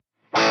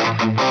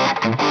Hi,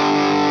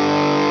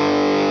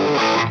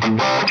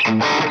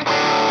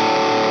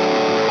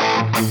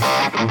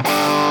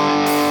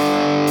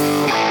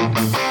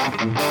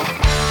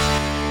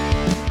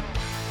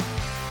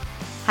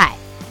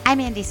 I'm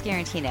Andy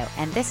Scarantino,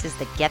 and this is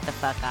the Get the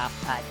Fuck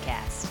Off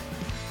podcast.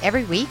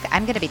 Every week,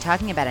 I'm going to be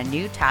talking about a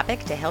new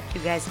topic to help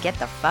you guys get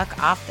the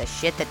fuck off the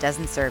shit that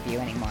doesn't serve you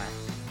anymore.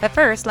 But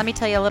first, let me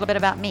tell you a little bit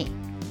about me.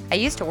 I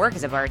used to work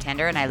as a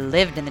bartender, and I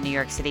lived in the New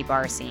York City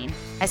bar scene.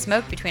 I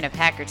smoked between a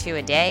pack or two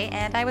a day,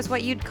 and I was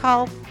what you'd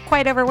call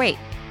quite overweight.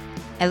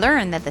 I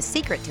learned that the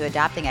secret to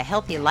adopting a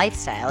healthy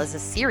lifestyle is a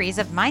series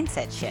of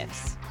mindset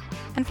shifts.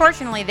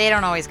 Unfortunately, they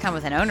don't always come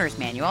with an owner's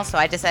manual, so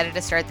I decided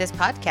to start this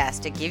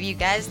podcast to give you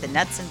guys the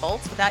nuts and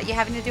bolts without you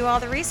having to do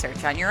all the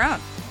research on your own.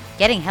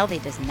 Getting healthy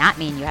does not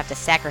mean you have to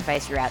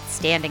sacrifice your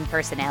outstanding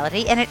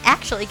personality, and it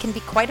actually can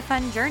be quite a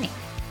fun journey.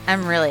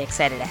 I'm really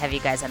excited to have you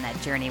guys on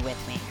that journey with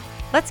me.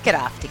 Let's get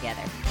off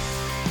together.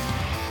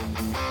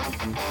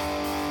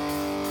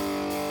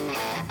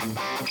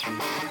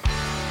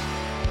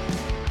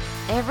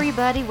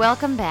 Everybody,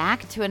 welcome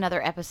back to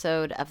another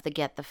episode of the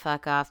Get the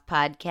Fuck Off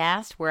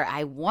podcast, where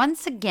I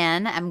once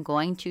again am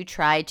going to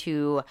try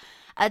to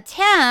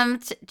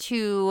attempt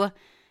to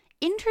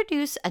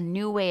introduce a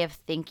new way of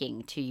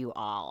thinking to you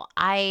all.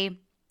 I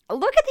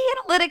look at the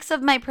analytics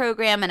of my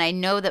program, and I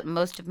know that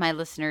most of my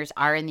listeners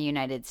are in the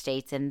United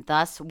States, and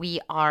thus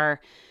we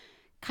are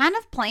kind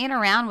of playing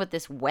around with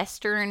this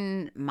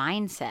Western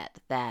mindset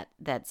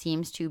that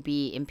seems to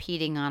be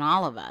impeding on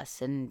all of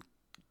us and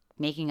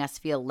making us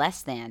feel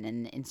less than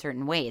in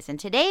certain ways. And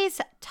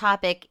today's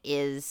topic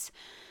is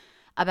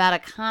about a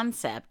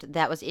concept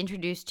that was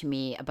introduced to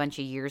me a bunch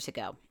of years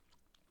ago.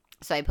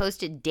 So I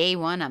posted day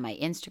one on my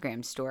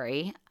Instagram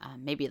story,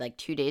 maybe like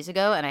 2 days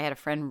ago, and I had a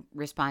friend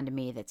respond to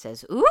me that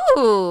says,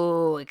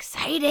 "Ooh,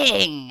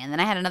 exciting!" And then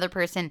I had another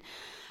person,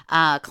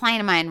 a client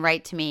of mine,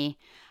 write to me,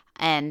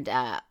 and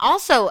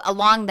also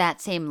along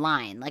that same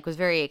line, like was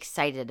very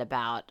excited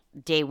about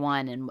day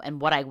one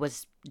and what I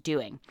was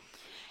doing.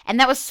 And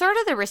that was sort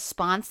of the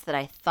response that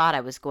I thought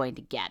I was going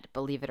to get,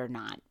 believe it or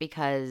not,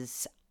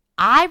 because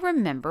I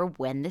remember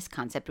when this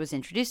concept was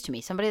introduced to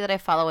me. Somebody that I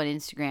follow on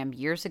Instagram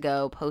years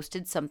ago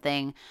posted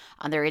something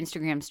on their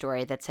Instagram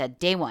story that said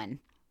day one.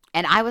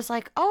 And I was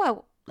like,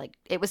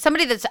 it was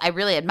somebody that I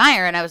really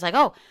admire. And I was like,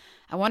 oh,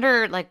 I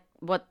wonder like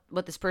what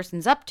this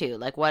person's up to,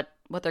 like what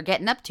they're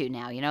getting up to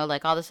now, you know,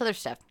 like all this other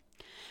stuff.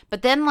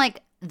 But then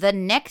like the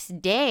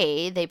next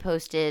day they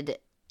posted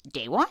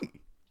day one.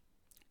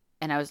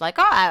 And I was like,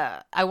 oh,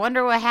 I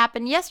wonder what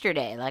happened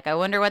yesterday. Like, I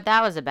wonder what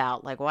that was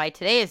about. Like, why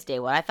today is day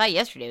one. I thought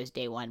yesterday was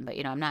day one, but,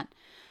 you know, I'm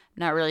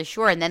not really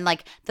sure. And then,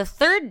 like, the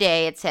third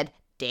day, it said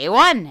day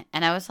one.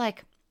 And I was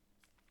like,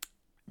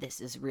 this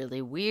is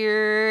really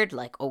weird.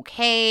 Like,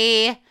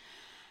 okay.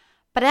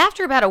 But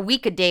after about a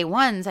week of day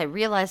ones, I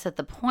realized that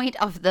the point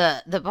of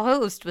the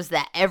post was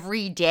that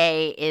every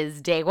day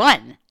is day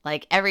one.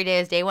 Like, every day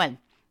is day one.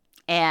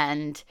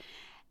 And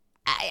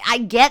I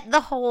get the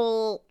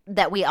whole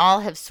that we all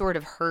have sort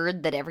of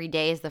heard that every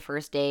day is the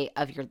first day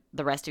of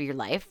the rest of your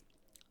life.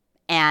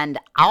 And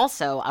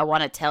also, I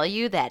want to tell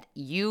you that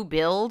you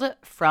build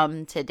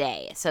from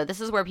today. So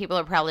this is where people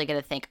are probably going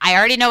to think, I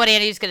already know what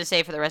Andy's going to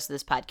say for the rest of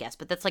this podcast,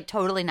 but that's like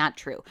totally not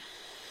true.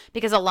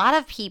 Because a lot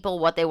of people,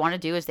 what they want to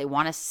do is they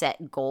want to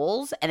set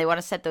goals, and they want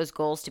to set those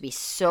goals to be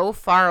so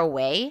far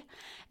away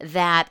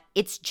that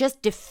it's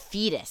just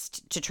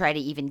defeatist to try to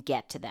even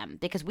get to them,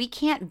 because we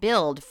can't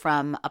build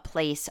from a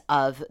place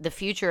of the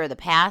future or the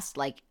past.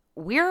 Like,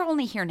 we're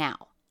only here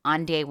now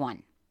on day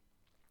one.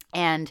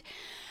 And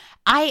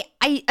I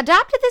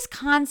adopted this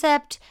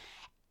concept,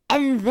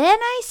 and then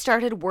I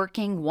started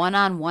working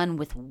one-on-one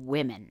with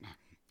women.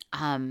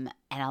 And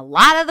a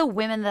lot of the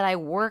women that I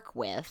work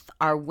with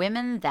are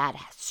women that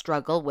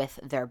struggle with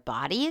their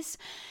bodies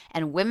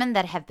and women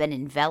that have been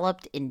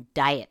enveloped in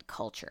diet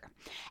culture.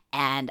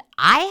 And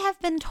I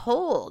have been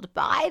told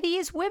by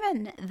these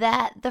women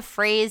that the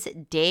phrase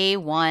day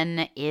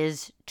one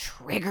is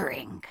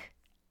triggering.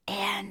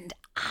 And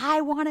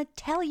I want to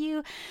tell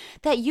you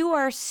that you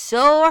are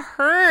so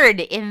heard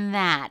in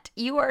that.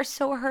 You are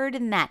so heard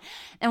in that.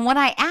 And when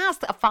I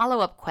asked a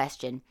follow-up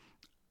question,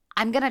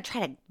 I'm going to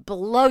try to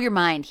blow your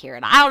mind here.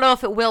 And I don't know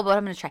if it will, but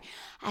I'm going to try.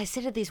 I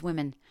said to these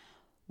women,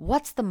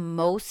 what's the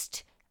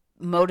most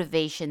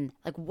motivation?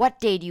 Like, what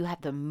day do you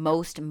have the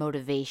most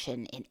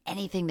motivation in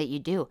anything that you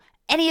do?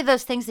 Any of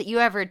those things that you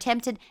ever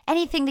attempted,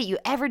 anything that you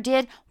ever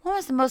did, what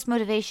was the most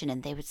motivation?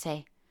 And they would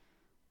say,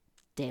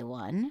 day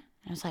one.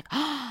 And I was like,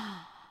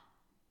 oh.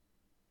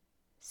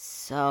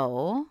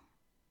 So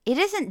it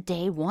isn't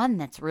day one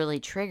that's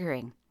really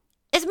triggering.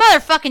 It's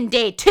motherfucking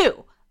day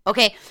two.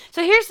 Okay,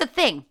 so here's the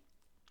thing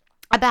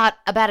about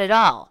it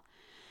all.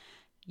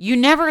 You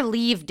never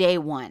leave day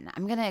one.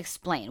 I'm going to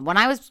explain. When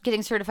I was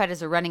getting certified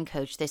as a running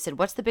coach, they said,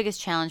 what's the biggest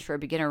challenge for a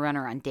beginner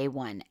runner on day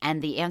one?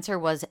 And the answer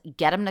was,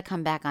 get them to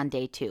come back on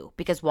day two.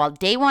 Because while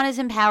day one is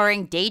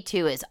empowering, day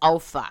two is, oh,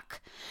 fuck.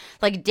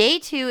 Like, day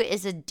two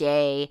is a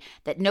day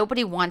that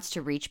nobody wants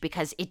to reach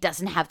because it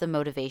doesn't have the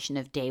motivation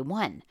of day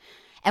one.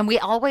 And we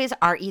always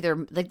are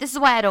either, like, this is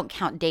why I don't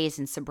count days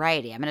in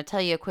sobriety. I'm going to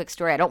tell you a quick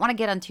story. I don't want to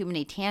get on too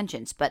many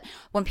tangents, but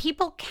when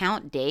people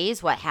count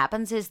days, what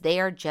happens is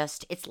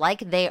it's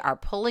like they are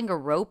pulling a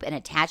rope and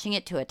attaching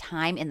it to a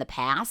time in the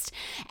past.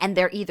 And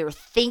they're either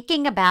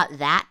thinking about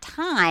that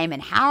time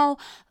and how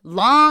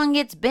long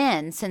it's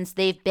been since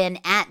they've been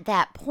at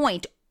that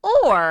point,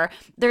 or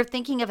they're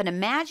thinking of an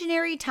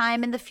imaginary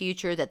time in the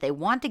future that they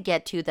want to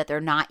get to that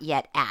they're not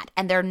yet at.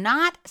 And they're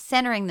not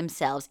centering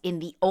themselves in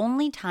the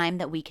only time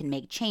that we can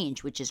make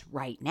change, which is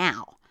right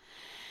now.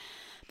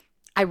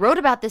 I wrote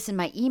about this in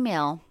my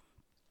email.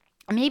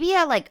 Maybe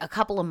like a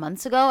couple of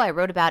months ago, I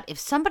wrote about if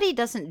somebody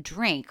doesn't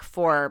drink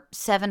for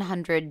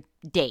 700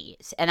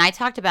 days, and I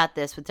talked about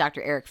this with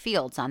Dr. Eric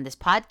Fields on this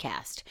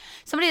podcast.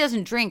 Somebody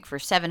doesn't drink for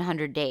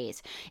 700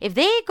 days. If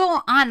they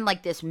go on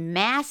like this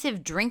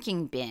massive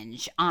drinking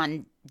binge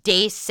on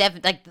day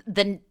 7, like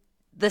the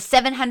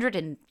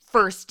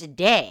 701st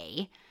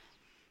day,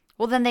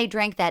 well, then they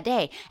drank that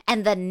day.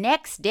 And the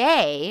next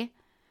day,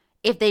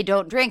 if they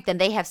don't drink, then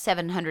they have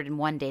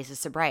 701 days of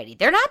sobriety.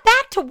 They're not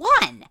back to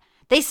 1.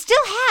 They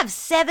still have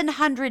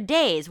 700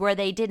 days where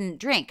they didn't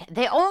drink.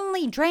 They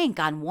only drank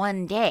on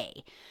one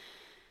day.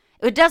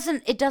 It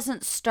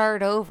doesn't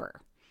start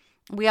over.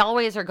 We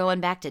always are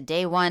going back to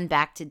day one,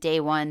 back to day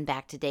one,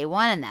 back to day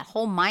one, and that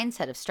whole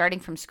mindset of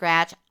starting from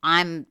scratch,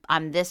 I'm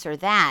this or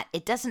that,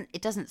 it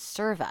doesn't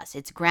serve us.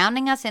 It's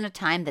grounding us in a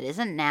time that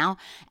isn't now,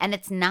 and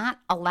it's not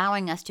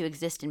allowing us to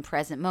exist in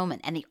present moment.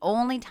 And the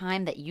only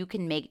time that you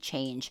can make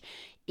change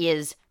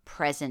is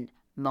present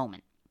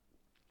moment.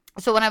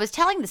 So when I was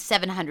telling the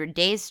 700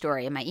 days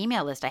story in my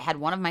email list, I had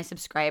one of my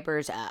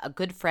subscribers, a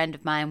good friend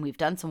of mine. We've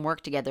done some work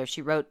together.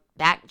 She wrote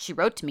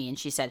to me and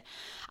she said,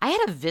 I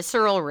had a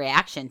visceral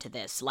reaction to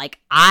this. Like,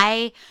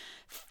 I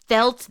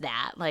felt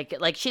that,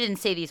 like she didn't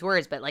say these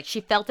words, but like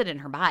she felt it in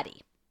her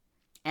body.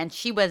 And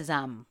she was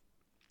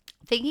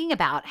thinking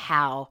about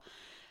how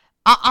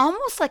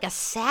almost like a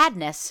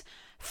sadness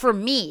for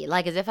me,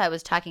 like as if I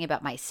was talking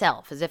about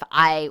myself, as if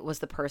I was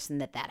the person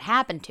that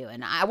happened to.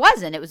 And I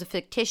wasn't. It was a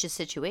fictitious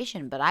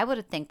situation. But I would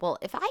have think, well,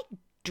 if I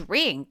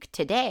drink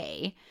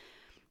today,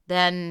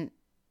 then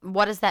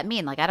what does that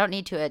mean? Like, I don't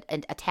need to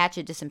attach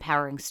a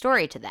disempowering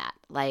story to that.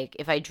 Like,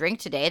 if I drink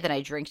today, then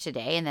I drink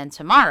today. And then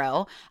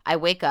tomorrow I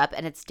wake up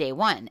and it's day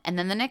one. And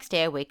then the next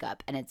day I wake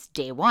up and it's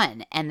day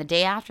one. And the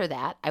day after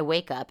that I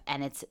wake up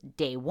and it's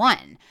day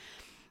one.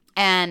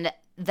 And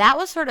that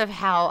was sort of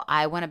how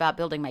I went about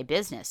building my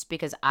business,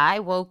 because I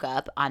woke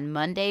up on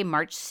Monday,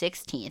 March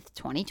 16th,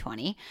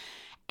 2020,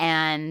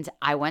 and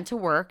I went to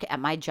work at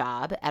my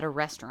job at a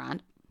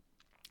restaurant,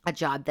 a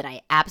job that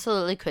I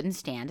absolutely couldn't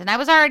stand. And I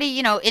was already,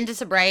 into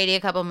sobriety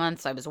a couple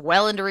months. I was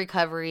well into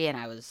recovery, and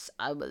I was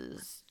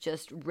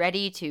just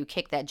ready to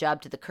kick that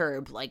job to the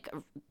curb like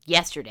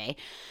yesterday.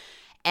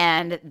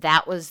 And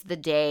that was the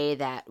day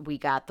that we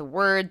got the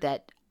word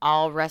that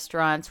all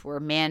restaurants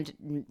were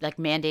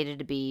mandated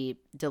to be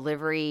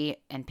delivery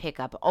and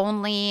pickup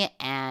only,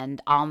 and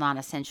all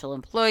non-essential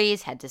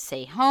employees had to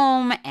stay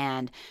home,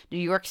 and New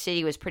York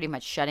City was pretty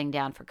much shutting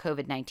down for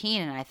COVID-19.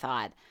 And I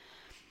thought,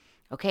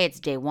 okay, it's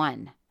day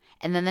one.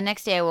 And then the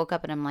next day I woke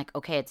up and I'm like,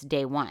 okay, it's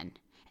day one.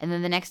 And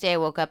then the next day I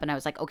woke up and I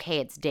was like, okay,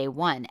 it's day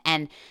one.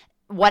 And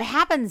what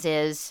happens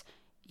is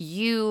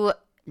you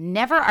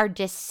never are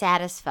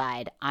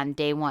dissatisfied on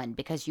day one,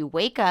 because you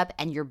wake up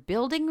and you're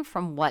building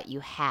from what you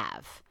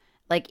have,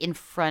 like in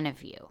front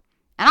of you.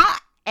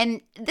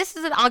 And this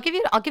is I'll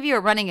give you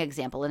a running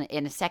example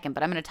in a second,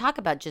 but I'm going to talk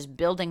about just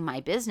building my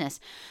business.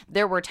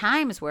 There were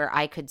times where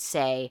I could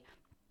say,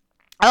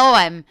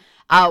 oh,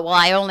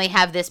 I only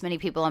have this many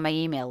people on my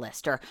email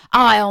list, or,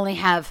 oh, I only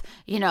have,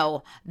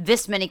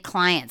 this many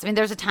clients. I mean,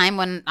 there's a time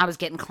when I was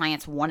getting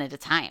clients one at a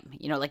time,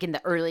 like in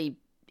the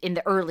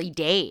early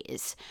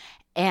days.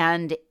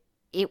 And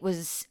it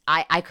was,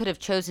 I could have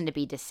chosen to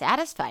be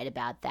dissatisfied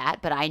about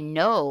that, but I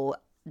know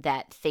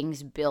that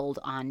things build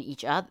on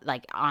each other,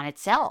 like on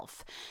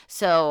itself.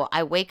 So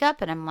I wake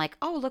up and I'm like,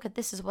 oh, look at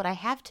this is what I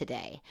have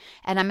today.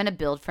 And I'm going to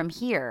build from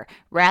here,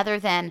 rather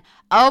than,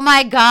 oh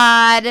my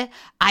God,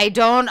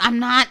 I'm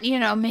not,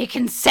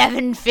 making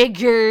 7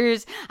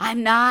 figures.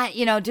 I'm not,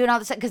 doing all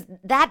this, because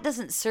that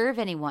doesn't serve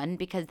anyone,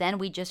 because then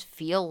we just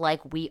feel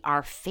like we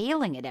are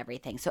failing at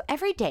everything. So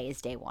every day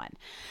is day one.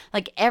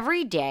 Like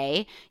every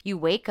day you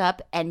wake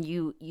up and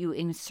you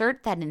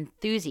insert that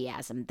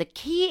enthusiasm. The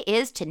key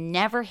is to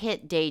never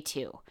hit day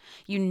 2.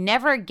 You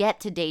never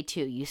get to day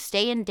 2. You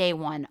stay in day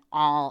 1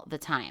 all the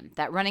time.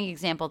 That running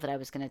example that I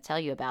was going to tell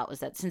you about was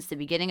that since the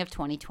beginning of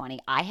 2020,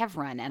 I have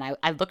run, and I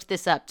looked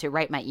this up to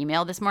write my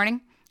email this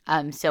morning.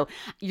 So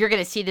you're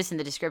going to see this in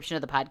the description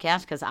of the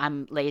podcast, because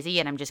I'm lazy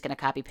and I'm just going to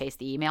copy paste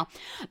the email.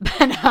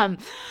 But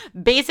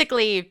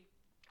basically,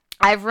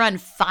 I've run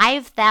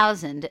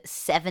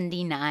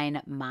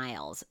 5,079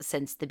 miles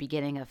since the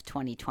beginning of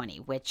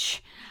 2020,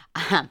 which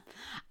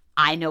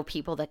I know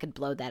people that could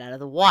blow that out of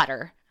the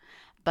water.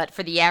 But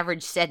for the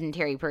average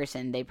sedentary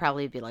person, they'd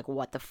probably be like,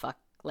 what the fuck?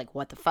 like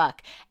what the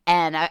fuck?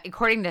 And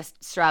according to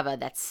Strava,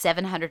 that's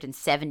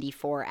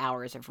 774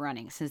 hours of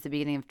running since the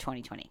beginning of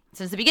 2020.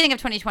 Since the beginning of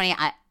 2020,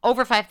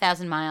 over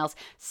 5,000 miles,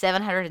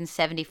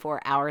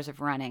 774 hours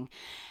of running.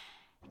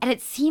 And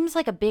it seems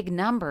like a big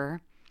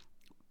number,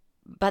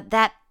 but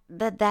that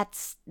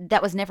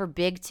was never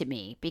big to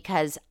me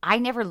because I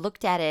never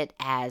looked at it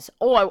as,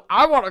 oh,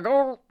 I want to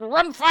go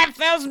run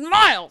 5,000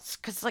 miles.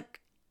 Because, like,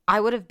 I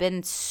would have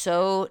been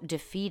so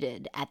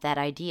defeated at that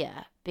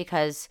idea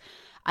because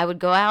I would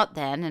go out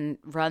then and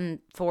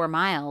run 4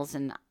 miles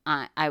and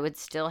I would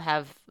still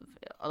have,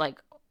 like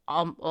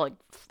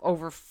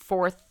over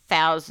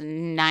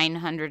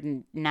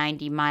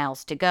 4,990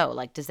 miles to go.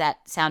 Like, does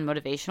that sound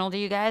motivational to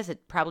you guys?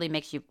 It probably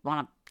makes you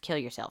want to kill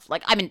yourself.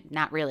 Like, I mean,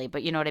 not really,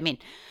 but you know what I mean?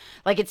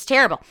 Like, it's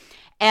terrible.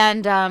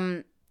 And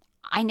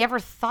I never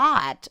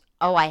thought,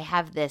 oh, I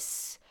have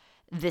this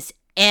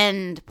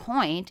end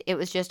point. It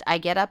was just I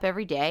get up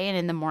every day and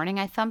in the morning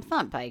I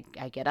thump. I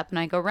get up and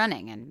I go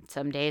running. And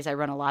some days I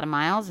run a lot of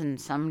miles and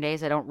some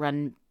days I don't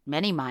run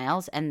many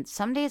miles. And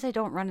some days I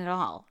don't run at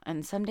all.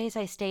 And some days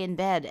I stay in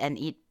bed and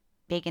eat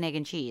bacon, egg,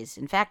 and cheese.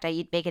 In fact, I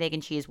eat bacon, egg,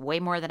 and cheese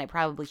way more than I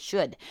probably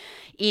should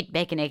eat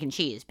bacon, egg, and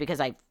cheese because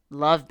I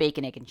love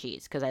bacon, egg, and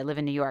cheese because I live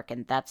in New York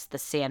and that's the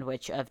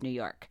sandwich of New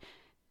York.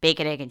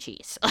 Bacon, egg, and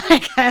cheese.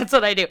 Like, that's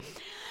what I do.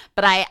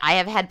 But I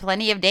have had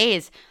plenty of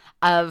days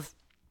of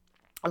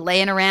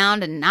laying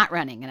around and not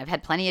running. And I've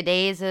had plenty of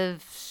days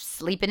of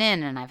sleeping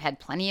in. And I've had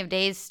plenty of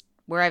days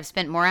where I've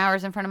spent more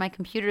hours in front of my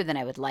computer than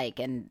I would like.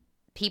 And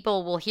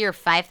people will hear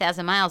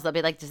 5,000 miles. They'll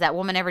be like, does that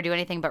woman ever do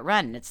anything but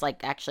run? It's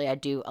like, actually, I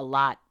do a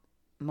lot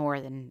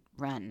more than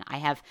run. I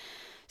have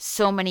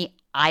so many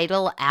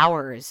idle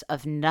hours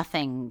of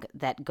nothing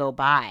that go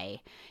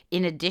by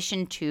in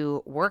addition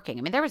to working.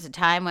 I mean, there was a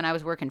time when I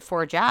was working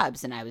 4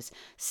 jobs and I was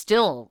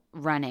still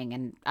running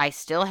and I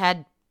still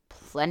had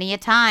plenty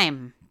of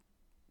time.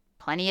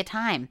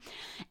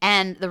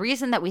 And the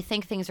reason that we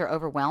think things are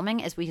overwhelming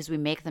is because we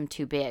make them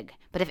too big.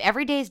 But if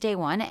every day is day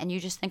one and you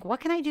just think,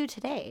 what can I do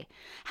today?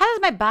 How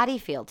does my body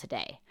feel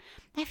today?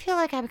 I feel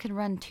like I could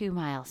run 2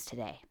 miles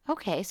today.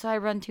 Okay, so I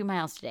run 2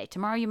 miles today.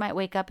 Tomorrow you might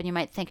wake up and you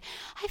might think,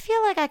 I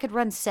feel like I could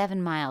run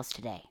 7 miles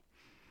today.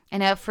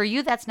 And for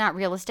you, that's not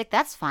realistic.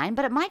 That's fine,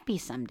 but it might be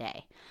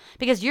someday.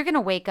 Because you're going to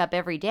wake up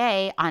every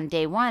day on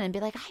day one and be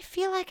like, I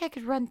feel like I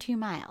could run 2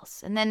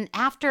 miles. And then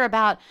after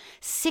about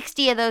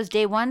 60 of those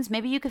day ones,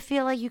 maybe you could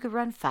feel like you could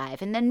run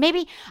 5. And then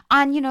maybe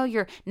on,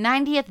 your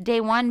 90th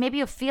day one, maybe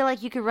you'll feel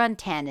like you could run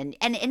 10.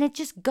 And it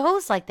just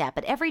goes like that.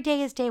 But every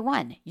day is day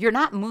one. You're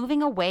not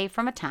moving away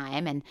from a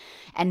time and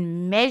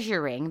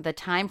measuring the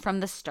time from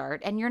the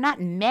start. And you're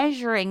not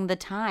measuring the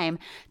time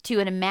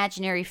to an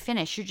imaginary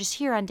finish. You're just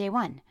here on day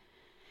one.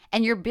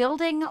 And you're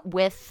building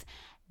with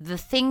the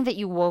thing that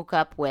you woke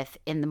up with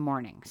in the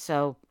morning.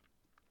 So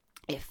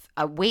if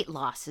a weight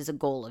loss is a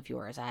goal of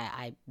yours,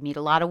 I meet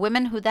a lot of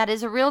women who that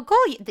is a real goal.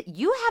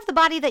 You have the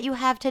body that you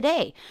have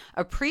today.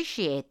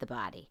 Appreciate the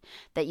body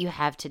that you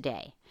have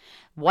today.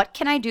 What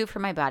can I do for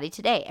my body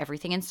today?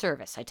 Everything in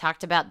service. I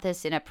talked about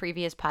this in a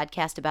previous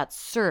podcast about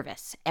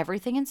service.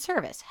 Everything in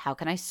service. How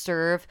can I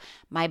serve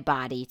my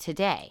body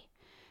today?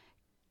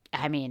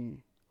 I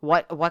mean,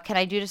 what can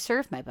I do to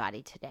serve my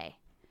body today?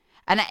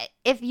 And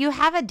if you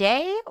have a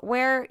day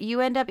where you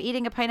end up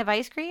eating a pint of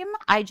ice cream,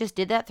 I just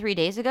did that 3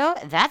 days ago,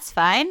 that's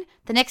fine.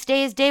 The next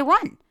day is day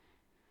one.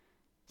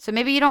 So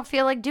maybe you don't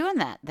feel like doing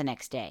that the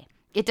next day.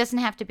 It doesn't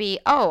have to be,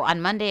 oh,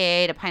 on Monday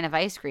I ate a pint of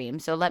ice cream,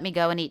 so let me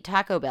go and eat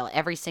Taco Bell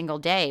every single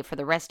day for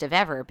the rest of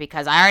ever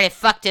because I already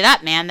fucked it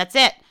up, man. That's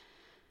it.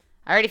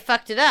 I already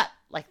fucked it up.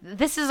 Like,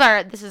 this is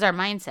our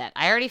mindset.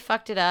 I already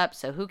fucked it up,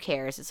 so who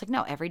cares? It's like,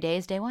 no, every day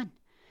is day one.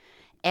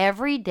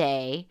 Every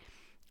day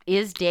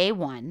is day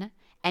one.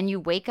 And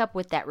you wake up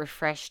with that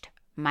refreshed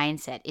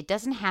mindset. It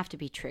doesn't have to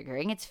be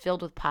triggering. It's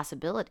filled with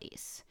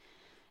possibilities.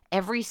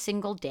 Every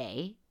single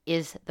day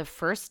is the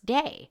first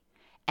day.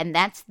 And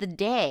that's the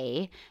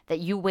day that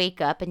you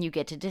wake up and you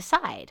get to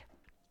decide.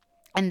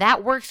 And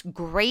that works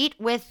great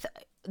with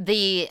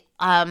the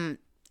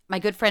my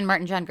good friend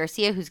Martin John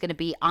Garcia, who's going to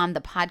be on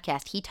the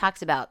podcast. He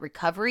talks about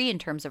recovery in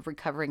terms of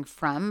recovering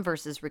from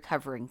versus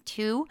recovering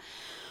to.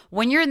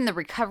 When you're in the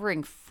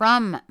recovering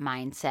from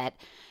mindset,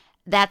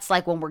 that's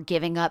like when we're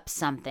giving up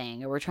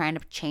something or we're trying to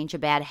change a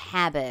bad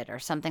habit or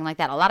something like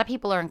that. A lot of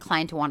people are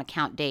inclined to want to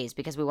count days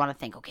because we want to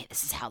think, okay,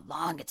 this is how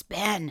long it's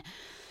been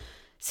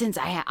since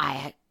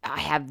I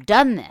have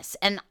done this.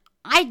 And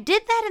I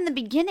did that in the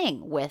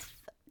beginning with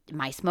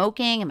my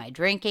smoking and my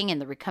drinking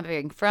and the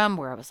recovering from,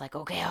 where I was like,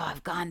 okay,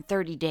 I've gone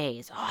 30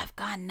 days. I've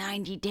gone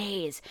 90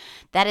 days.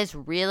 That is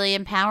really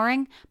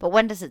empowering. But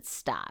when does it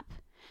stop?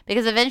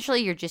 Because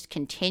eventually you're just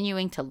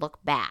continuing to look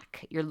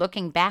back. You're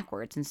looking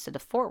backwards instead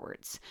of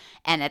forwards.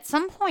 And at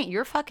some point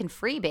you're fucking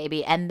free,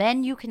 baby. And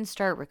then you can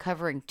start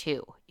recovering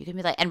too. You can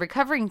be like, and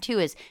recovering too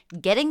is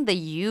getting the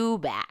you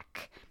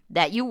back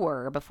that you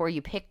were before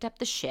you picked up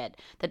the shit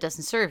that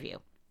doesn't serve you.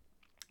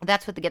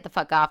 That's what the Get the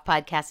Fuck Off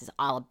podcast is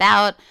all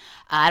about.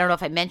 I don't know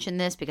if I mentioned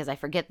this because I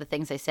forget the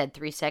things I said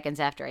 3 seconds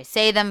after I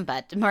say them,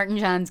 but Martin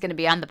John's going to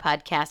be on the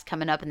podcast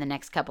coming up in the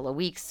next couple of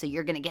weeks, so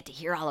you're going to get to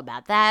hear all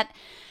about that.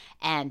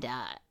 And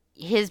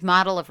his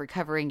model of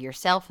recovering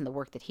yourself and the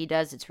work that he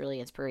does, it's really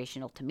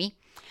inspirational to me.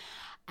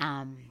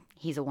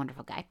 He's a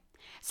wonderful guy.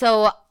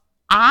 So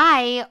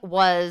I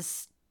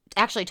was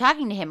actually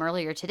talking to him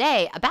earlier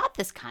today about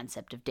this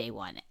concept of day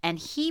one, and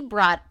he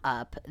brought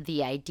up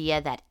the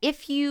idea that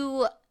if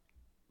you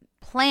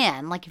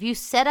plan, like if you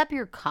set up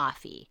your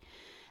coffee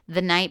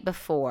the night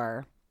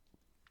before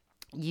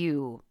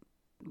you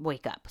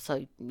wake up,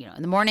 so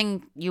in the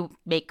morning you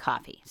make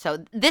coffee.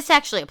 So this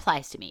actually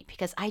applies to me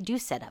because I do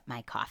set up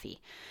my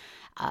coffee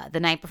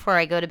the night before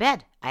I go to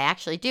bed. I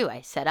actually do.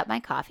 I set up my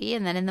coffee,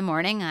 and then in the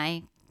morning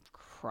I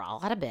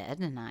crawl out of bed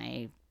and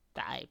I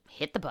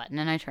hit the button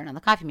and I turn on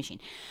the coffee machine.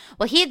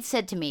 Well, he had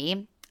said to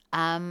me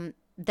that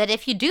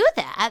if you do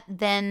that,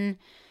 then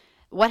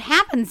what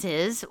happens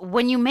is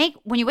when you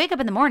wake up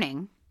in the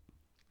morning,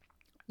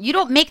 you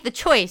don't make the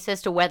choice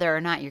as to whether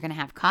or not you're going to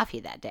have coffee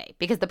that day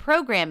because the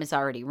program is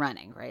already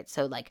running, right?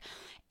 So like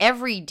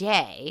every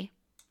day,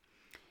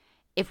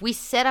 if we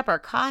set up our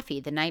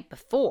coffee the night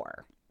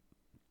before,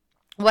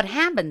 what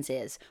happens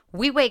is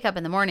we wake up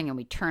in the morning and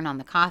we turn on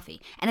the coffee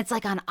and it's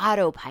like on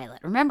autopilot.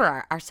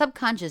 Remember, our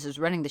subconscious is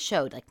running the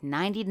show like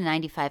 90 to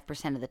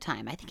 95% of the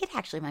time. I think it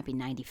actually might be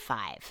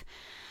 95.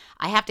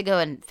 I have to go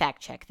and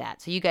fact check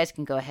that. So you guys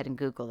can go ahead and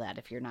Google that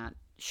if you're not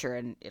sure,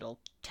 and it'll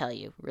tell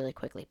you really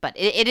quickly. But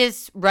it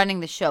is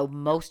running the show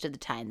most of the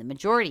time, the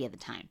majority of the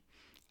time.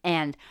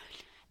 And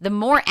the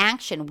more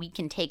action we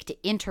can take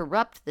to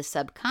interrupt the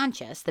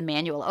subconscious, the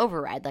manual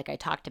override, like I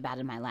talked about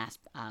in my last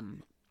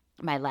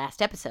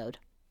episode.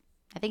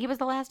 I think it was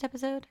the last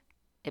episode.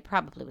 It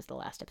probably was the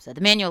last episode.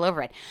 The manual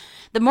override.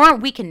 The more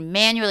we can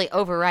manually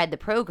override the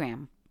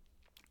program,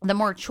 the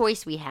more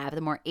choice we have,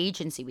 the more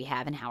agency we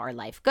have in how our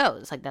life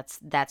goes. Like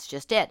that's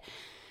just it.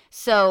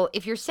 So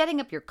if you're setting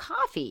up your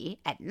coffee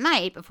at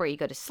night before you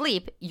go to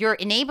sleep, you're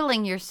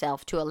enabling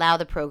yourself to allow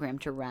the program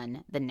to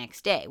run the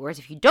next day. Whereas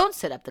if you don't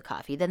set up the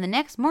coffee, then the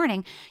next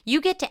morning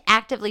you get to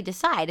actively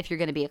decide if you're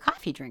going to be a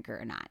coffee drinker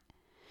or not.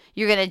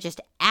 You're going to just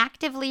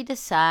actively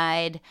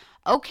decide,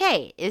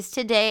 okay,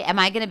 am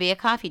I going to be a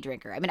coffee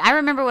drinker? I mean, I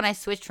remember when I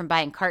switched from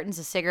buying cartons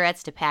of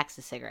cigarettes to packs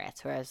of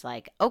cigarettes, where I was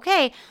like,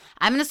 okay,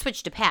 I'm going to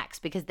switch to packs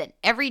because then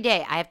every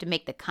day I have to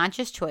make the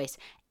conscious choice.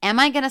 Am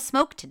I going to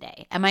smoke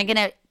today? Am I going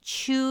to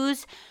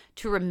choose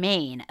to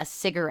remain a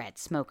cigarette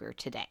smoker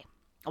today?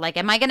 Like,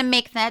 am I going to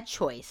make that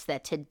choice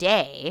that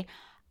today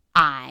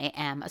I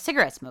am a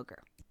cigarette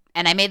smoker?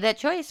 And I made that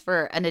choice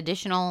for an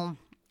additional,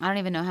 I don't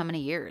even know how many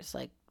years,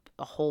 like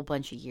a whole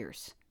bunch of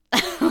years.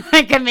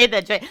 Like I made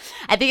that choice.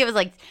 I think it was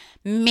like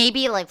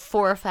maybe like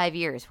 4 or 5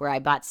 years where I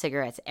bought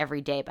cigarettes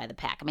every day by the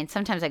pack. I mean,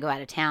 sometimes I go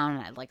out of town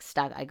and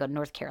I go to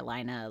North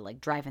Carolina,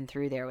 like driving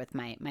through there with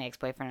my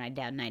ex-boyfriend and I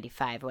down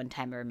 95. One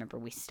time I remember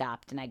we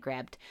stopped and I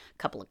grabbed a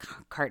couple of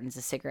cartons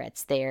of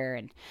cigarettes there.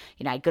 And,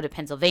 I'd go to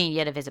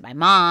Pennsylvania to visit my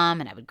mom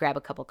and I would grab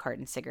a couple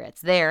cartons of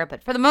cigarettes there.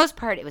 But for the most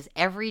part, it was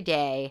every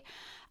day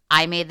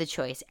I made the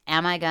choice,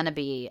 am I going to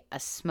be a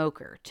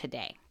smoker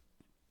today?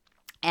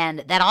 And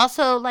that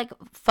also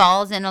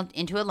falls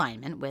into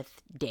alignment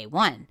with day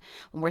one.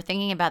 When we're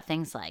thinking about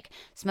things like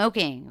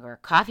smoking or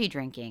coffee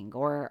drinking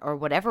or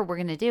whatever we're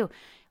going to do,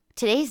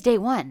 today's day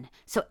one.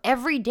 So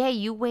every day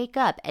you wake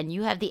up and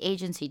you have the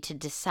agency to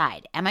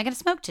decide, am I going to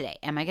smoke today?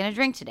 Am I going to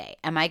drink today?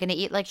 Am I going to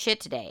eat like shit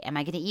today? Am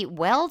I going to eat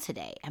well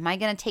today? Am I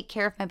going to take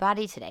care of my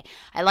body today?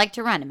 I like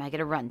to run. Am I going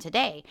to run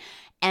today?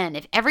 And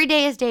if every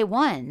day is day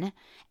one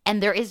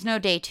and there is no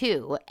day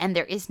two and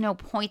there is no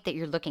point that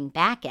you're looking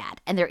back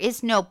at and there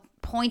is no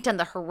point on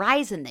the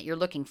horizon that you're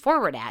looking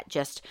forward at,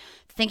 just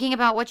thinking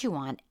about what you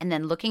want and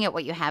then looking at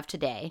what you have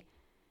today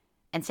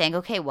and saying,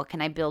 okay, what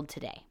can I build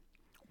today?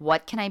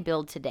 What can I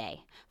build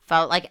today?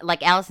 Follow,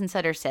 like Allison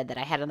Sutter said that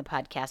I had on the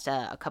podcast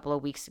a couple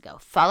of weeks ago.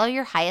 Follow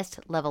your highest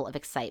level of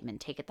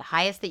excitement. Take it the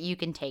highest that you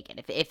can take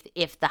it.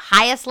 If the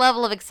highest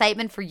level of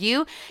excitement for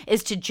you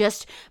is to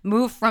just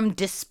move from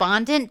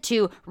despondent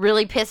to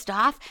really pissed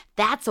off,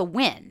 that's a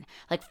win.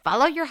 Like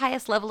follow your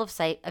highest level of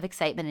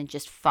excitement and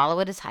just follow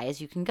it as high as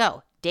you can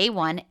go. Day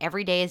one,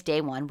 every day is day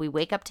one. We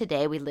wake up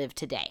today, we live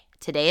today.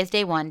 Today is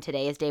day one,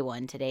 today is day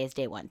one, today is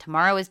day one.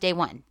 Tomorrow is day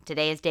one,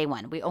 today is day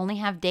one. We only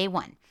have day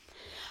one.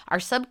 Our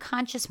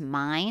subconscious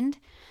mind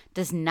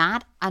does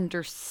not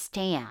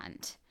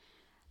understand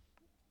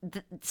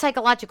the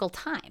psychological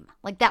time.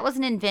 Like that was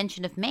an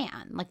invention of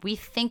man. Like we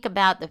think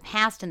about the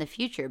past and the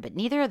future, but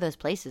neither of those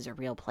places are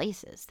real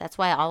places. That's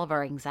why all of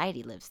our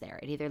anxiety lives there.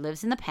 It either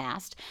lives in the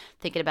past,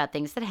 thinking about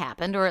things that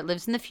happened, or it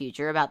lives in the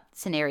future about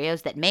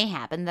scenarios that may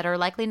happen that are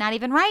likely not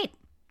even right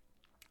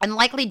and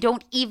likely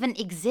don't even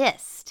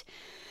exist.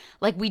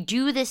 Like we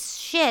do this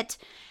shit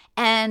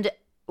and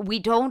we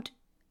don't,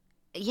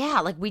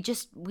 we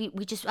just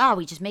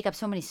make up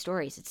so many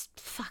stories. It's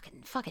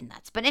fucking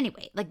nuts. But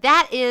anyway, like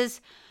that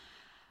is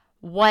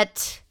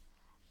what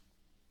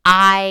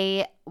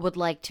I would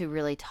like to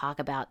really talk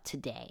about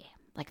today.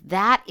 Like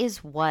that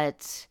is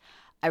what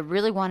I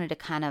really wanted to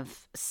kind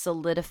of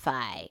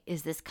solidify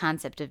is this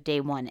concept of day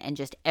one and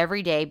just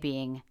every day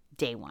being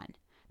day one.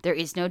 There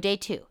is no day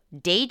two.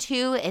 Day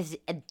two is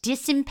a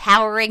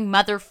disempowering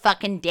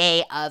motherfucking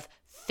day of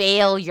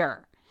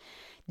failure.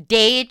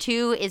 Day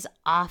two is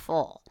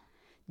awful.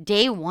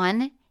 Day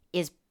one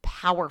is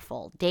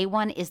powerful. Day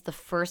one is the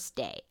first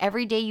day.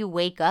 Every day you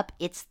wake up,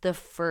 it's the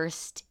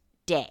first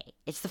day.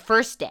 It's the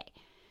first day.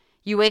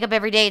 You wake up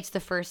every day, it's the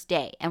first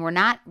day. And we're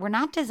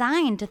not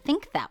designed to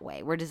think that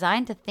way. We're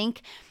designed to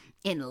think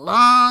in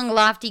long,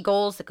 lofty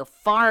goals that go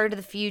far into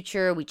the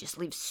future. We just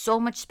leave so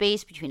much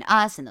space between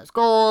us and those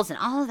goals and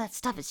all of that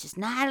stuff. It's just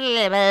not.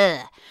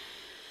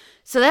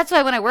 So that's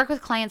why when I work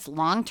with clients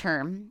long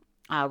term,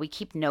 we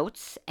keep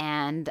notes,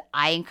 and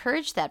I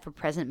encourage that for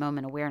present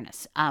moment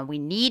awareness. We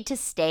need to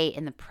stay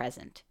in the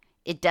present.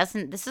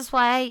 This is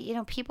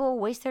why, people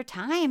waste their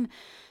time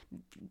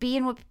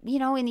being,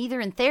 in either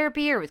in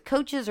therapy or with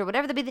coaches or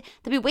whatever. They'll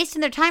be wasting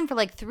their time for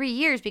like 3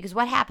 years, because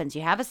what happens?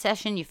 You have a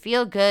session, you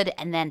feel good,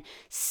 and then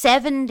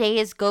 7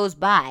 days goes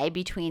by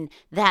between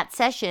that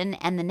session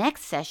and the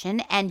next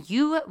session, and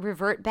you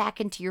revert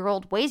back into your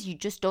old ways. You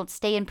just don't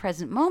stay in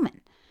present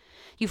moment.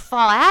 You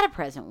fall out of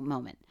present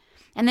moment.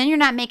 And then you're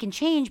not making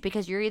change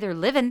because you're either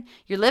living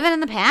in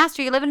the past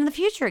or you're living in the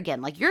future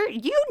again. Like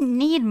you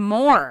need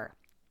more.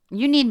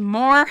 You need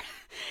more.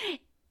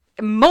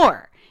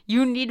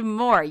 You need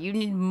more. You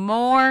need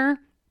more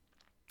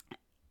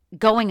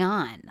going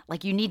on.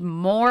 Like you need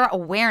more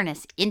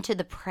awareness into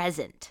the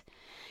present.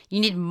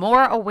 You need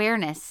more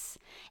awareness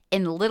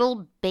in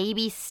little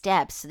baby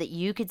steps so that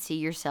you could see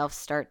yourself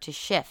start to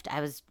shift.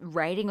 I was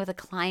writing with a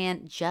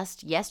client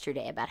just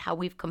yesterday about how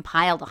we've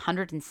compiled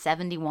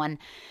 171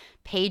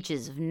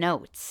 pages of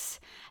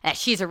notes.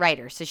 She's a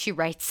writer, so she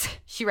writes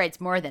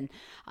more than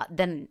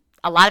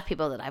a lot of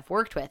people that I've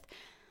worked with.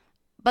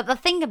 But the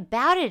thing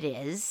about it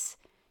is,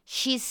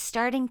 she's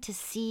starting to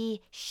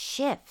see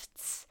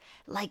shifts,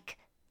 like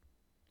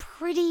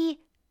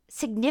pretty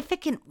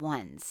significant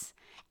ones.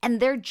 And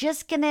that's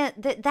just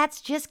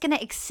going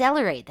to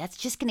accelerate. That's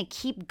just going to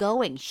keep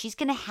going. She's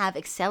going to have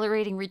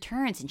accelerating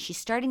returns, and she's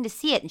starting to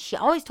see it. And she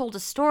always told a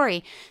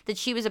story that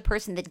she was a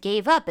person that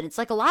gave up. And it's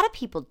like a lot of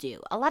people do.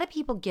 A lot of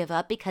people give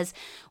up because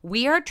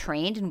we are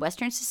trained in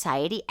Western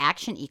society,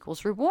 action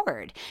equals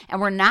reward.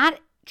 And we're not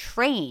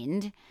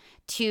trained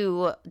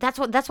to, that's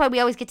why we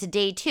always get to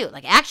day two.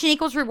 Like action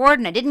equals reward,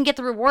 and I didn't get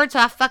the reward,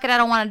 so fuck it, I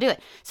don't want to do it.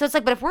 So it's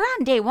like, but if we're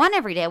on day one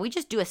every day, we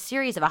just do a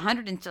series of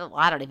 100 and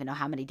I don't even know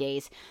how many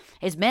days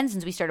it's been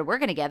since we started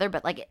working together,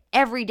 but like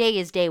every day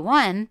is day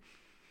one,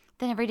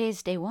 then every day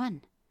is day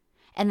one.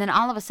 And then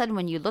all of a sudden,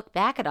 when you look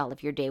back at all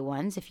of your day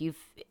ones, if you've,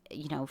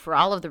 for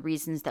all of the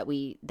reasons that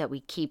we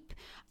keep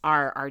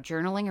our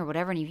journaling or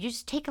whatever, and if you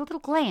just take a little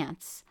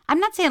glance, I'm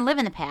not saying live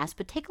in the past,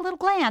 but take a little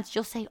glance,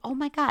 you'll say, oh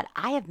my God,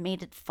 I have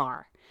made it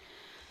far.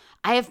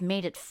 I have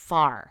made it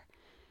far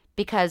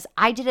because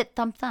I did it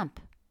thump,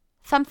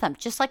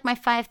 just like my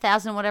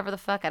 5,000, whatever the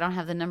fuck. I don't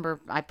have the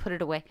number. I put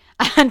it away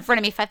in front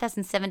of me,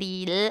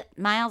 5,070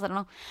 miles. I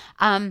don't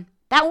know.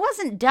 That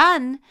wasn't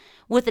done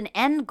with an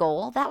end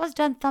goal. That was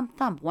done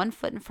thump, 1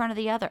 foot in front of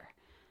the other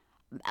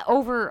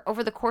over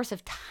the course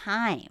of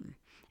time.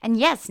 And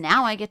yes,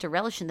 now I get to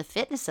relish in the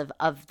fitness of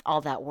all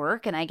that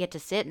work, and I get to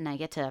sit and I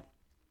get to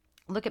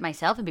look at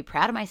myself and be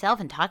proud of myself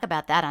and talk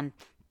about that on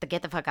the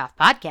Get the Fuck Off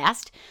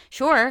podcast.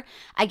 Sure,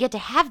 I get to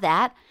have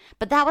that,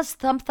 but that was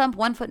thump,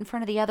 1 foot in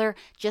front of the other.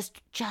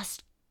 Just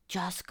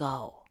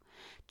go.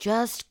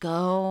 Just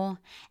go,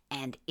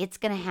 and it's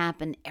going to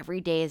happen. Every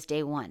day is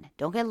day one.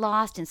 Don't get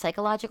lost in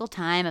psychological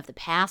time of the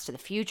past or the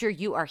future.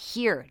 You are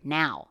here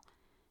now,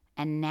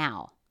 and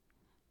now,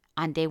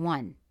 on day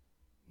one,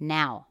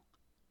 now,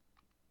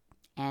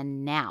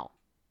 and now.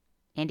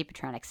 Andy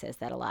Petronic says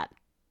that a lot.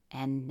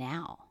 And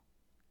now,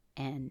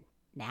 and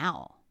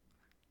now.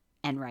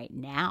 And right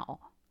now.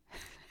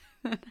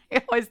 I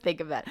always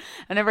think of that.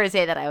 Whenever I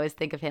say that, I always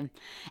think of him.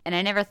 And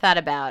I never thought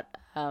about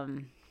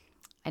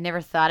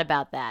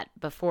that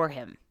before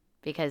him,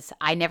 because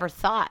I never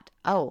thought,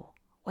 oh,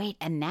 wait,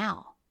 and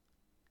now.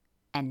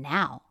 And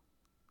now.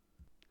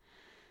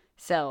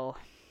 So,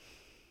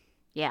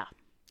 yeah,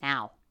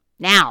 now.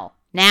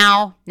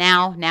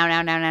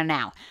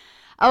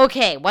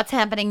 Okay, what's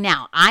happening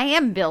now?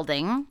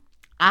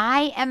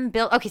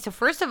 Okay, so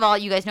first of all,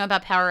 you guys know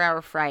about Power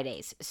Hour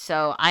Fridays.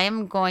 So I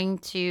am going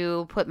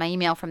to put my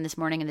email from this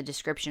morning in the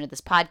description of this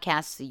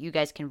podcast so you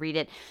guys can read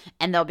it.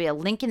 And there'll be a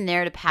link in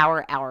there to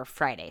Power Hour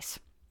Fridays.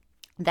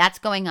 That's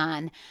going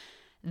on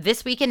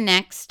this week and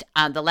next,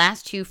 the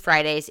last 2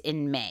 Fridays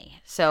in May.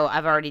 So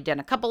I've already done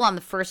a couple on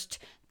the first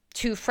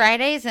 2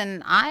 Fridays,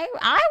 and I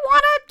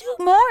want to do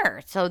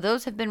more. So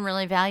those have been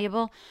really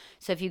valuable.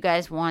 So if you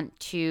guys want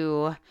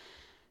to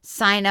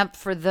sign up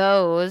for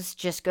those,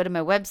 just go to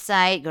my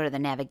website, go to the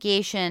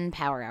navigation,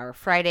 Power Hour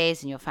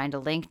Fridays, and you'll find a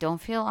link. Don't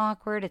feel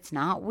awkward. It's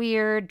not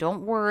weird.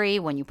 Don't worry.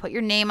 When you put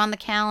your name on the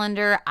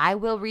calendar, I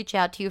will reach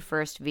out to you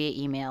first via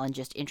email and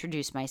just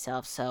introduce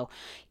myself, so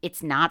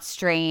it's not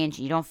strange.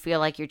 You don't feel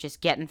like you're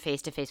just getting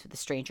face to face with a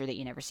stranger that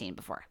you never seen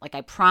before. Like,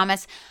 I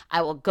promise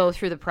I will go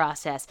through the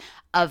process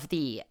of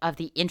the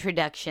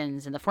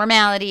introductions and the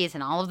formalities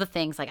and all of the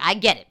things. Like, I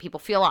get it. People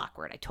feel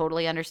awkward. I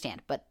totally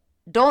understand. But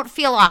don't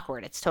feel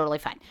awkward. It's totally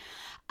fine.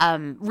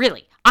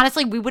 Really,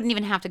 honestly, we wouldn't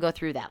even have to go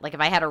through that. Like, if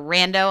I had a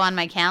rando on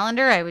my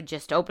calendar, I would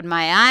just open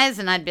my eyes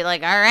and I'd be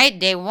like, all right,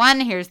 day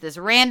 1, here's this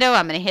rando.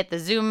 I'm going to hit the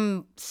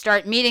Zoom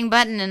start meeting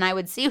button and I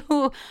would see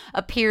who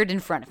appeared in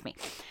front of me.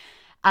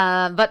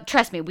 But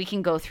trust me, we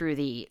can go through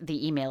the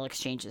email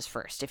exchanges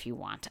first if you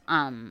want.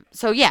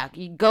 So yeah,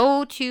 you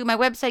go to my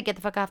website,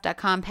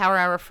 getthefuckoff.com, Power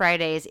Hour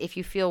Fridays. If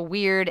you feel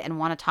weird and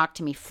want to talk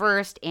to me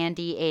first,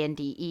 Andee,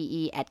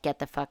 ANDEE, at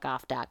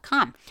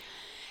getthefuckoff.com.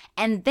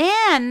 And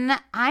then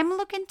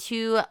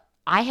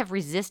I have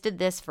resisted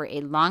this for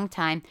a long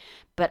time,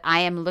 but I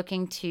am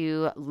looking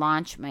to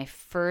launch my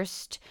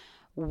first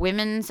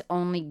women's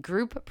only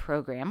group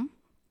program.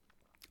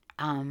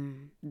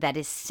 That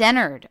is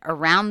centered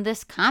around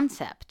this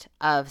concept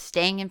of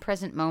staying in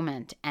present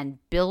moment and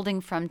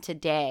building from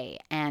today.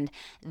 And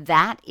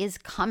that is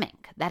coming.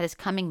 That is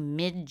coming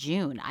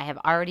mid-June. I have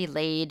already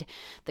laid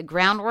the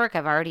groundwork.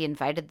 I've already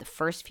invited the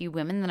first few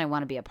women that I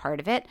want to be a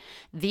part of it.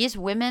 These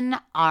women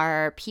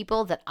are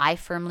people that I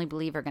firmly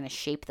believe are going to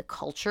shape the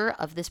culture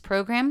of this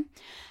program.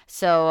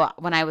 So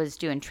when I was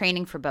doing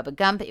training for Bubba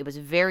Gump, it was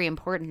very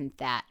important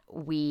that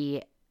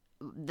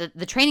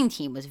the training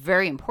team was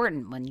very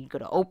important when you go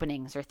to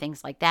openings or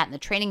things like that. And the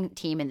training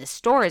team in the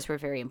stores were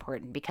very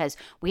important because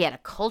we had a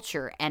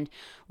culture and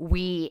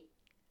we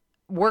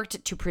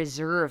worked to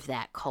preserve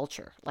that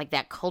culture. Like,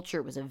 that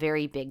culture was a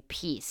very big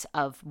piece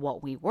of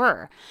what we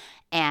were.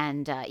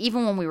 And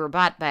even when we were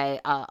bought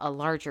by a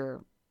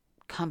larger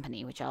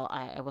company, which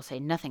I will say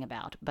nothing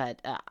about,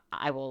 but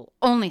I will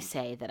only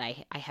say that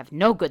I have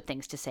no good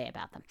things to say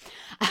about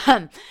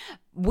them.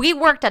 We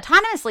worked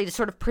autonomously to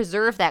sort of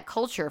preserve that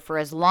culture for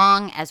as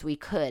long as we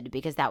could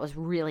because that was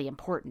really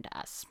important to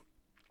us.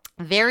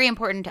 Very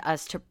important to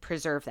us to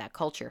preserve that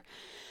culture.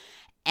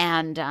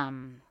 And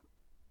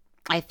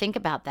I think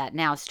about that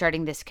now,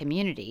 starting this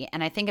community,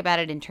 and I think about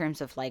it in terms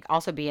of like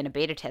also being a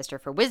beta tester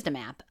for Wisdom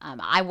App.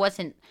 I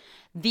wasn't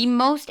the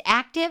most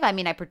active. I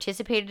mean, I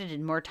participated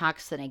in more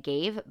talks than I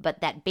gave, but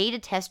that beta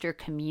tester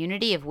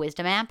community of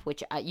Wisdom App,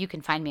 which you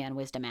can find me on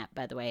Wisdom App,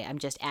 by the way. I'm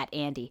just at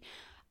Andee.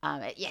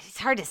 Yeah, it's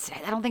hard to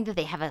say. I don't think that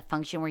they have a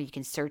function where you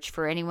can search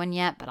for anyone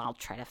yet, but I'll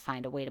try to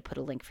find a way to put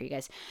a link for you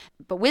guys.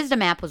 But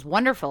Wisdom App was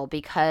wonderful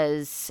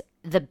because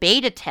the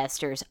beta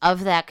testers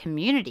of that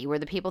community were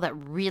the people that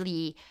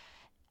really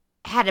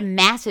had a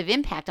massive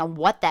impact on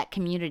what that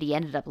community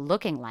ended up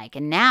looking like.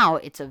 And now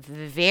it's a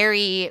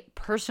very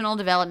personal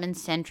development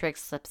centric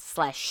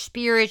 /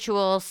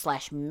 spiritual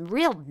 /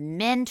 real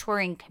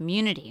mentoring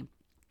community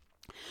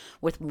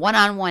with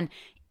one-on-one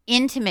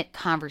intimate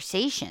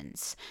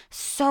conversations.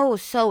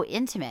 So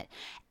intimate.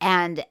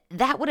 And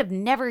that would have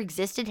never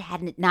existed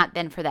had it not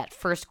been for that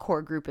first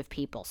core group of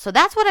people. So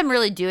that's what I'm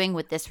really doing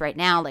with this right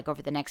now. Like,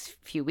 over the next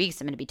few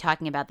weeks, I'm going to be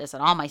talking about this on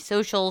all my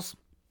socials.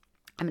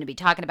 I'm going to be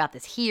talking about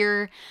this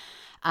here.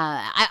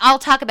 I'll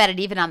talk about it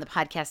even on the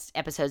podcast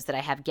episodes that I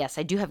have guests.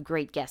 I do have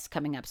great guests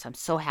coming up, so I'm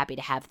so happy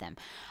to have them.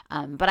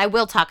 But I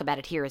will talk about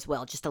it here as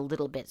well, just a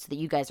little bit, so that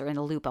you guys are in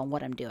the loop on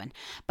what I'm doing.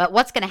 But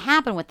what's going to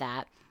happen with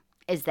that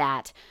is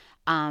that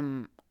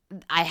I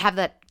have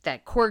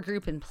that core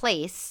group in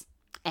place,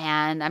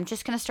 and I'm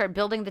just going to start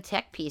building the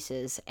tech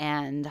pieces.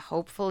 And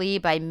hopefully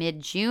by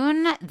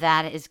mid-June,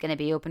 that is going to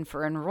be open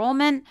for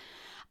enrollment.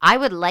 I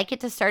would like it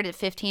to start at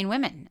 15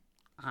 women.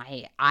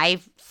 I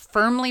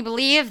firmly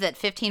believe that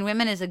 15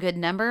 women is a good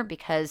number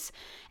because,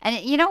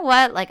 and you know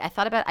what, like,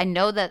 I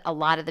know that a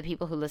lot of the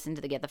people who listen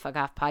to the Get the Fuck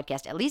Off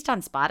podcast, at least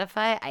on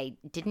Spotify, I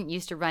didn't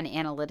used to run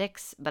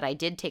analytics, but I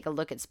did take a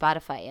look at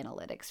Spotify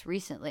analytics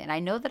recently. And I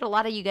know that a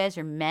lot of you guys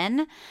are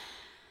men,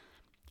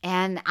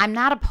 and I'm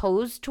not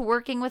opposed to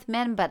working with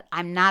men, but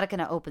I'm not going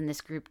to open this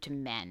group to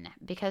men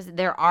because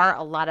there are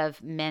a lot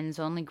of men's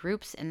only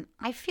groups. And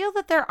I feel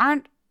that there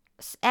aren't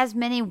as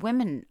many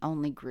women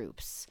only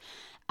groups.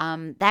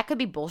 That could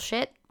be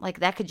bullshit. Like,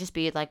 that could just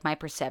be like my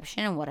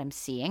perception and what I'm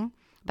seeing.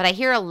 But I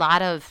hear a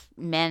lot of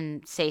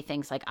men say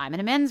things like, I'm in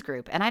a men's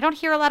group. And I don't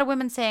hear a lot of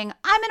women saying,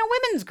 I'm in a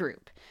women's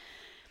group.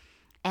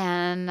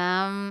 And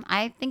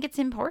I think it's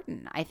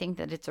important. I think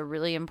that it's a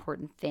really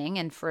important thing.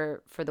 And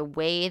for the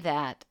way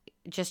that,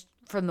 just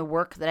from the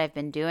work that I've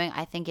been doing,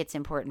 I think it's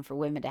important for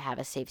women to have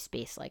a safe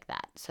space like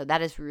that. So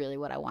that is really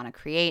what I want to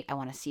create. I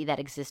want to see that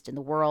exist in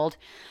the world.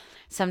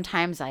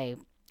 Sometimes I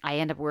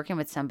end up working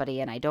with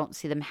somebody and I don't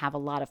see them have a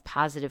lot of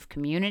positive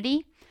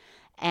community.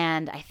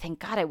 And I think,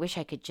 God, I wish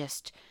I could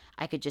just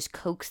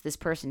coax this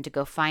person to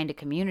go find a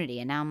community.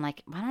 And now I'm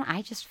like, why don't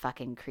I just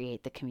fucking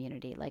create the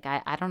community? Like,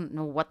 I don't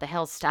know what the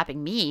hell's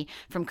stopping me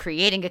from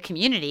creating a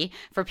community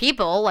for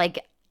people.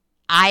 Like,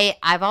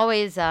 I've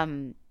always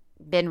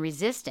been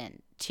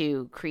resistant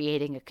to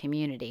creating a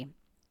community.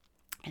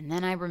 And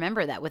then I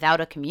remember that without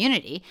a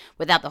community,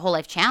 without the Whole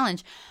Life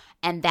Challenge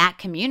and that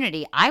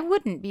community, I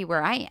wouldn't be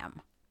where I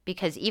am.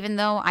 Because even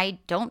though I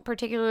don't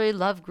particularly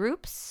love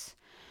groups,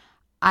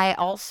 I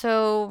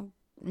also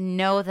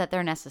know that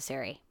they're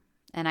necessary.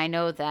 And I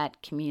know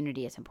that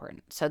community is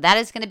important. So that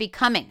is going to be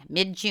coming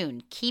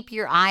mid-June. Keep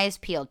your eyes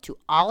peeled to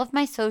all of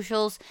my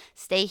socials.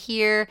 Stay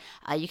here.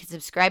 You can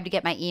subscribe to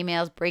get my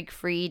emails,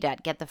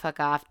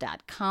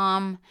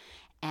 breakfree.getthefuckoff.com.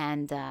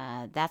 And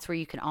that's where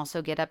you can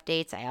also get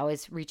updates. I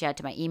always reach out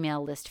to my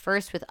email list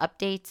first with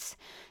updates.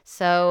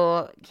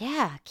 So,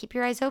 yeah, keep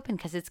your eyes open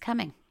because it's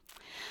coming.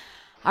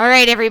 All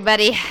right,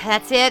 everybody.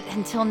 That's it.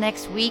 Until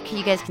next week,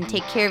 you guys can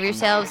take care of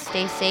yourselves,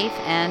 stay safe,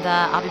 and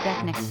I'll be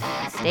back next week.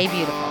 Stay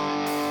beautiful.